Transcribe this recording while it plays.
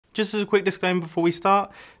Just as a quick disclaimer before we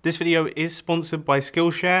start, this video is sponsored by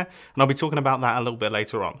Skillshare, and I'll be talking about that a little bit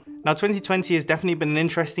later on. Now 2020 has definitely been an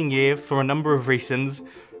interesting year for a number of reasons,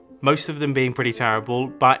 most of them being pretty terrible,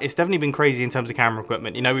 but it's definitely been crazy in terms of camera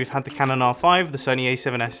equipment. You know, we've had the Canon R5, the Sony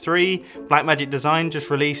a7S III, Blackmagic Design just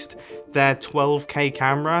released their 12K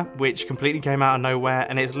camera, which completely came out of nowhere,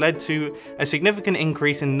 and it's led to a significant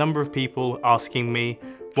increase in the number of people asking me,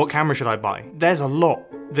 what camera should I buy? There's a lot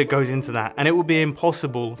that goes into that, and it would be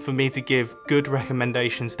impossible for me to give good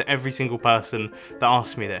recommendations to every single person that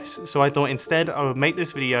asks me this. So I thought instead I would make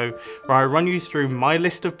this video where I run you through my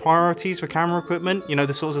list of priorities for camera equipment, you know,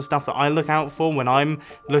 the sorts of stuff that I look out for when I'm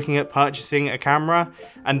looking at purchasing a camera,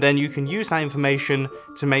 and then you can use that information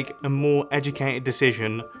to make a more educated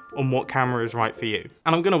decision on what camera is right for you.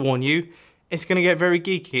 And I'm gonna warn you, it's gonna get very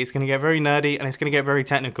geeky, it's gonna get very nerdy, and it's gonna get very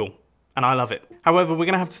technical. And I love it. However, we're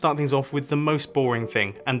gonna have to start things off with the most boring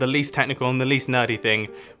thing and the least technical and the least nerdy thing,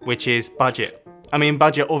 which is budget. I mean,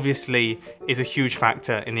 budget obviously is a huge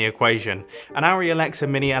factor in the equation. An Arri Alexa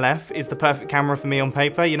Mini LF is the perfect camera for me on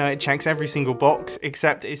paper. You know, it checks every single box,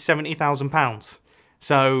 except it's £70,000.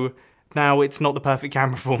 So now it's not the perfect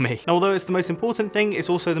camera for me. Now, although it's the most important thing, it's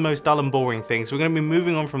also the most dull and boring thing. So we're going to be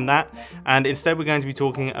moving on from that, and instead we're going to be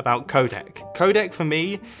talking about codec. Codec for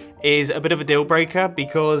me is a bit of a deal breaker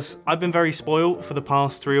because I've been very spoiled for the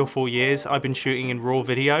past 3 or 4 years. I've been shooting in RAW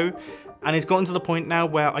video, and it's gotten to the point now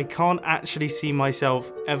where I can't actually see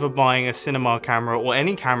myself ever buying a cinema camera, or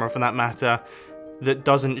any camera for that matter, that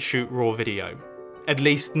doesn't shoot RAW video. At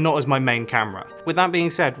least not as my main camera. With that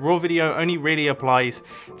being said, RAW video only really applies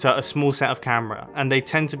to a small set of camera, and they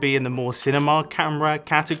tend to be in the more cinema camera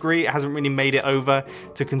category. It hasn't really made it over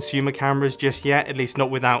to consumer cameras just yet, at least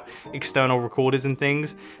not without external recorders and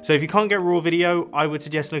things. So if you can't get RAW video, I would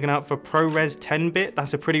suggest looking out for ProRes 10-bit.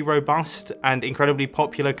 That's a pretty robust and incredibly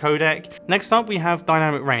popular codec. Next up, we have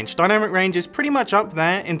dynamic range. Dynamic range is pretty much up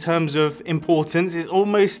there in terms of importance.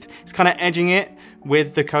 It's kind of edging it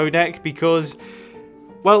with the codec because,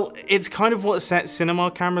 well, it's kind of what sets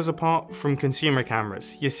cinema cameras apart from consumer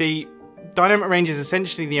cameras. You see, dynamic range is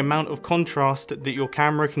essentially the amount of contrast that your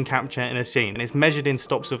camera can capture in a scene, and it's measured in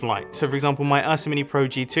stops of light. So for example, my Ursa Mini Pro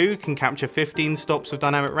G2 can capture 15 stops of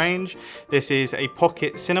dynamic range. This is a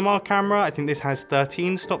pocket cinema camera. I think this has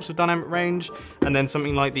 13 stops of dynamic range. And then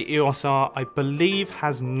something like the EOS R, I believe,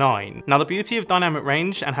 has 9. Now the beauty of dynamic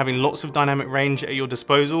range and having lots of dynamic range at your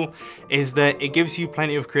disposal is that it gives you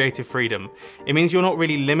plenty of creative freedom. It means you're not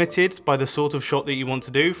really limited by the sort of shot that you want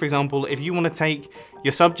to do. For example, if you want to take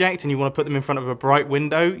your subject and you want to put them in front of a bright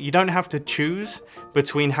window, you don't have to choose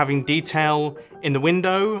between having detail in the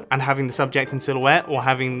window and having the subject in silhouette, or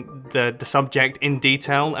having the subject in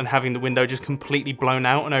detail and having the window just completely blown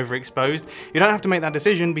out and overexposed. You don't have to make that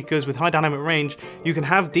decision, because with high dynamic range, you can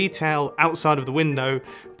have detail outside of the window,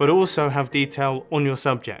 but also have detail on your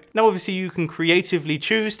subject. Now, obviously you can creatively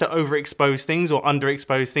choose to overexpose things or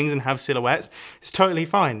underexpose things and have silhouettes. It's totally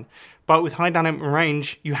fine. But with high dynamic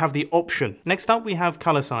range, you have the option. Next up, we have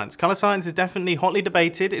color science. Color science is definitely hotly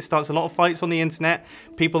debated. It starts a lot of fights on the internet.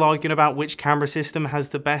 People arguing about which camera system has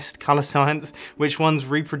the best color science, which ones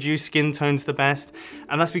reproduce skin tones the best.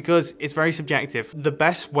 And that's because it's very subjective. The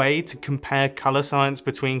best way to compare color science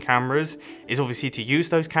between cameras is obviously to use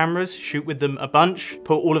those cameras, shoot with them a bunch,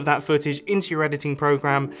 put all of that footage into your editing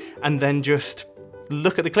program, and then just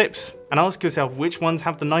look at the clips and ask yourself which ones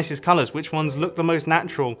have the nicest colors, which ones look the most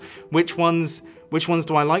natural, which ones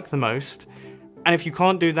do I like the most. And if you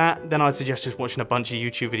can't do that, then I'd suggest just watching a bunch of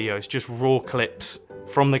YouTube videos, just raw clips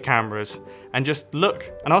from the cameras, and just look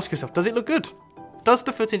and ask yourself, does it look good? Does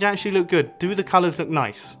the footage actually look good? Do the colors look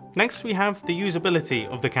nice? Next, we have the usability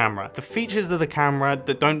of the camera. The features of the camera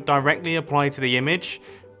that don't directly apply to the image,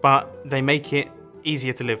 but they make it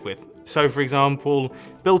easier to live with. So for example,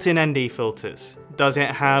 built-in ND filters. Does it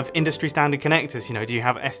have industry standard connectors? You know, do you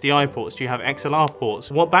have SDI ports? Do you have XLR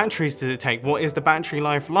ports? What batteries does it take? What is the battery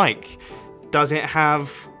life like? Does it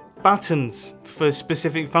have buttons for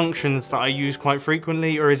specific functions that I use quite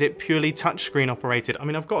frequently, or is it purely touchscreen operated? I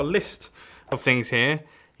mean, I've got a list of things here.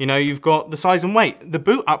 You know, you've got the size and weight, the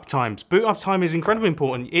boot up times. Boot up time is incredibly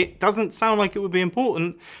important. It doesn't sound like it would be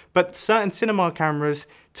important, but certain cinema cameras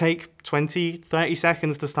take 20, 30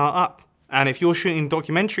 seconds to start up. And if you're shooting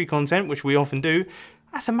documentary content, which we often do,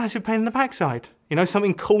 that's a massive pain in the backside. You know,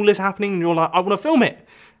 something cool is happening and you're like, I want to film it.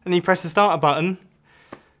 And then you press the starter button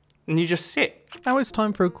and you just sit Now it's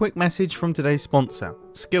time for a quick message from today's sponsor,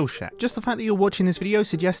 Skillshare. Just the fact that you're watching this video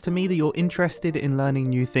suggests to me that you're interested in learning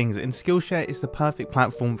new things, and Skillshare is the perfect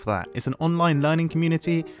platform for that. It's an online learning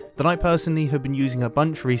community that I personally have been using a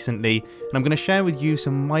bunch recently, and I'm going to share with you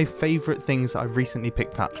some of my favourite things that I've recently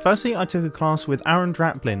picked up. Firstly, I took a class with Aaron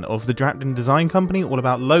Draplin of the Draplin Design Company, all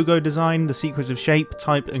about logo design, the secrets of shape,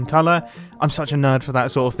 type and colour. I'm such a nerd for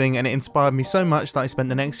that sort of thing, and it inspired me so much that I spent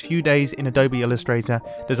the next few days in Adobe Illustrator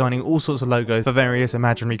designing all sorts of logos for various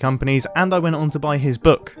imaginary companies, and I went on to buy his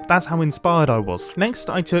book. That's how inspired I was. Next,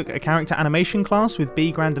 I took a character animation class with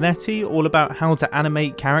B. Grandinetti, all about how to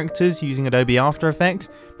animate characters using Adobe After Effects,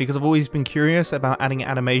 because I've always been curious about adding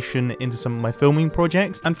animation into some of my filming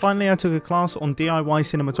projects. And finally, I took a class on DIY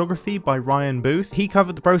cinematography by Ryan Booth. He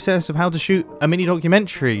covered the process of how to shoot a mini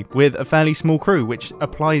documentary with a fairly small crew, which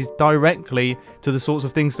applies directly to the sorts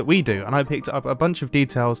of things that we do, and I picked up a bunch of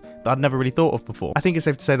details that I'd never really thought of before. I think it's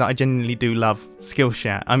safe to say that I genuinely do love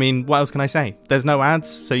Skillshare. I mean, what else can I say? There's no ads,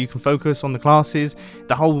 so you can focus on the classes.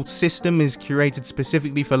 The whole system is curated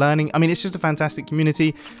specifically for learning. I mean, it's just a fantastic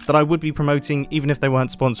community that I would be promoting even if they weren't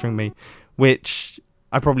sponsoring me, which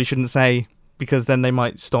I probably shouldn't say, because then they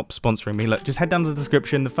might stop sponsoring me. Look, just head down to the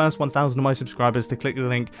description. The first 1,000 of my subscribers to click the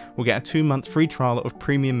link will get a 2-month free trial of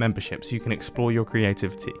premium membership so you can explore your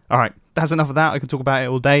creativity. Alright, that's enough of that. I could talk about it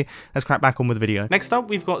all day. Let's crack back on with the video. Next up,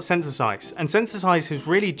 we've got sensor size. And sensor size has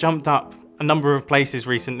really jumped up a number of places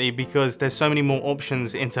recently because there's so many more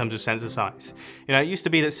options in terms of sensor size. You know, it used to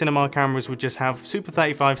be that cinema cameras would just have Super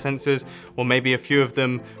 35 sensors, or maybe a few of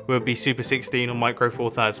them would be Super 16 or Micro Four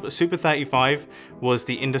Thirds, but Super 35 was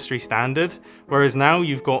the industry standard, whereas now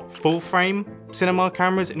you've got full frame cinema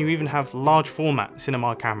cameras and you even have large format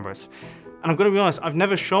cinema cameras. And I'm going to be honest, I've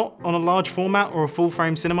never shot on a large format or a full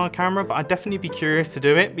frame cinema camera, but I'd definitely be curious to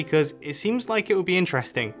do it because it seems like it would be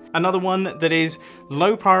interesting. Another one that is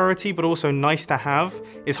low priority but also nice to have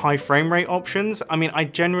is high frame rate options. I mean, I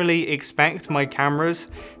generally expect my cameras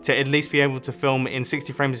to at least be able to film in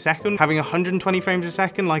 60 frames a second. Having 120 frames a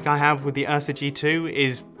second like I have with the Ursa G2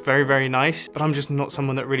 is very, very nice, but I'm just not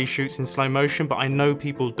someone that really shoots in slow motion, but I know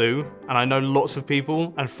people do, and I know lots of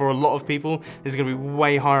people, and for a lot of people, this is going to be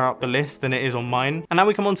way higher up the list than it is on mine. And now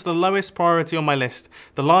we come on to the lowest priority on my list.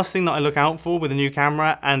 The last thing that I look out for with a new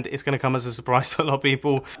camera, and it's going to come as a surprise to a lot of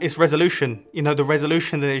people, is resolution. You know, the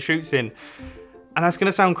resolution that it shoots in. And that's going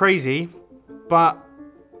to sound crazy, but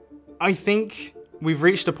I think we've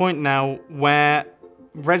reached a point now where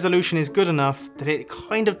resolution is good enough that it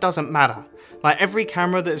kind of doesn't matter. Like, every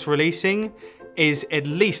camera that's releasing is at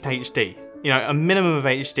least HD, you know, a minimum of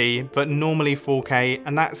HD, but normally 4K,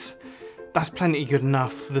 and that's plenty good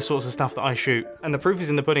enough for the sorts of stuff that I shoot. And the proof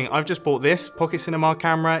is in the pudding. I've just bought this Pocket Cinema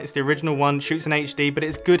camera. It's the original one, shoots in HD, but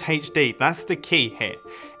it's good HD. That's the key here,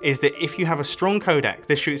 is that if you have a strong codec,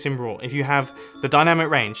 this shoots in RAW. If you have the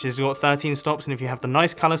dynamic range, this has got 13 stops, and if you have the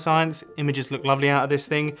nice color science, images look lovely out of this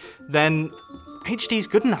thing, then HD is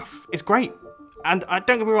good enough. It's great. And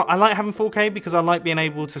don't get me wrong, I like having 4K because I like being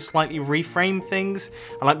able to slightly reframe things.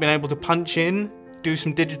 I like being able to punch in, do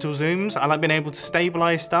some digital zooms. I like being able to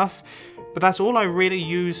stabilize stuff. But that's all I really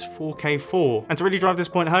use 4K for. And to really drive this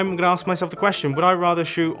point home, I'm going to ask myself the question, would I rather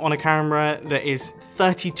shoot on a camera that is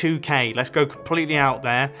 32K? Let's go completely out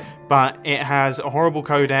there, but it has a horrible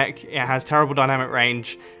codec, it has terrible dynamic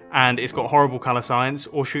range, and it's got horrible color science,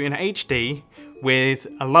 or shoot in HD with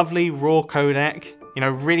a lovely raw codec, you know,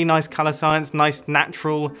 really nice color science, nice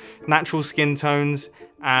natural skin tones,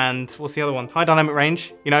 and what's the other one? High dynamic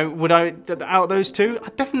range. You know, would I, out of those two,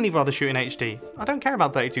 I'd definitely rather shoot in HD. I don't care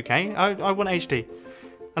about 32K, I want HD.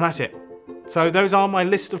 And that's it. So those are my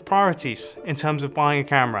list of priorities in terms of buying a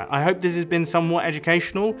camera. I hope this has been somewhat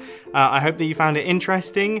educational. I hope that you found it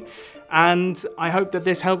interesting, and I hope that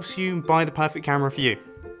this helps you buy the perfect camera for you.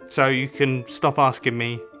 So you can stop asking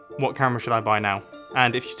me, what camera should I buy now?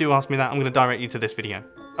 And if you do ask me that, I'm going to direct you to this video.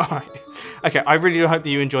 Alright. Okay, I really do hope that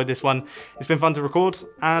you enjoyed this one. It's been fun to record,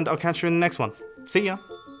 and I'll catch you in the next one. See ya!